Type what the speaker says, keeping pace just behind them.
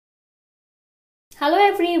Hello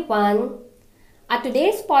everyone.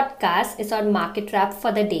 Today's podcast is on market wrap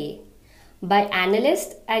for the day by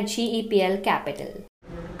analyst at GEPL Capital.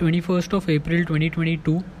 21st of April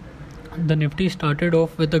 2022, the Nifty started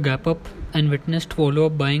off with a gap up and witnessed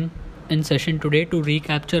follow-up buying in session today to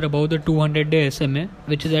recapture above the 200-day SMA,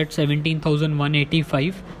 which is at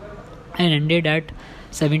 17,185 and ended at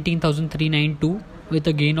 17,392 with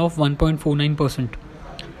a gain of 1.49%.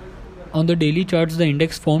 On the daily charts, the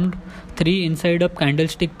index formed 3 inside-up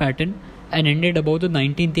candlestick pattern and ended above the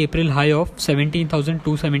 19th April high of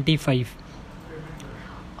 17,275.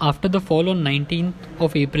 After the fall on 19th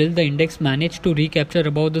of April, the index managed to recapture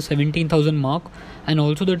above the 17,000 mark and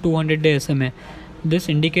also the 200-day SMA. This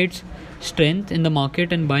indicates strength in the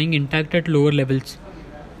market and buying intact at lower levels.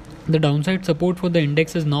 The downside support for the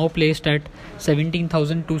index is now placed at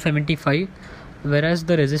 17,275, whereas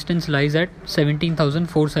the resistance lies at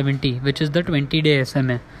 17,470, which is the 20-day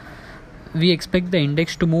SMA. We expect the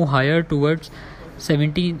index to move higher towards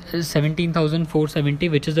 17,470,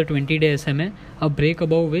 which is the 20-day SMA, a break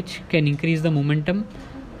above which can increase the momentum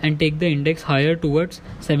and take the index higher towards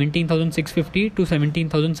 17,650 to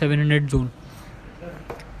 17,700 zone.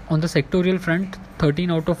 On the sectorial front, 13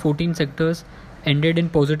 out of 14 sectors ended in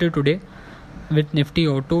positive today, with Nifty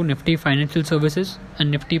Auto, Nifty Financial Services and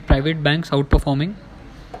Nifty Private Banks outperforming.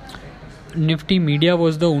 Nifty Media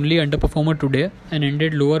was the only underperformer today and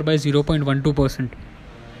ended lower by 0.12%.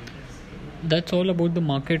 That's all about the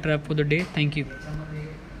market wrap for the day. Thank you.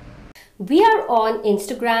 We are on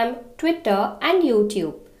Instagram, Twitter and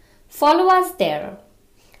YouTube. Follow us there.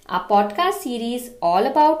 Our podcast series all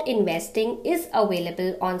about investing is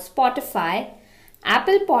available on Spotify,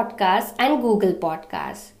 Apple Podcasts and Google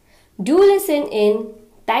Podcasts. Do listen in.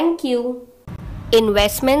 Thank you.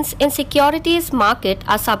 Investments in securities market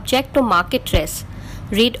are subject to market risk.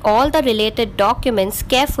 Read all the related documents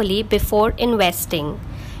carefully before investing.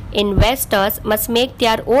 Investors must make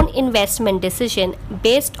their own investment decision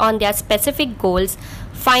based on their specific goals,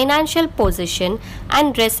 financial position,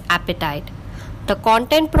 and risk appetite. The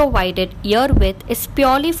content provided herewith is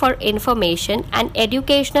purely for information and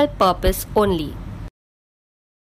educational purpose only.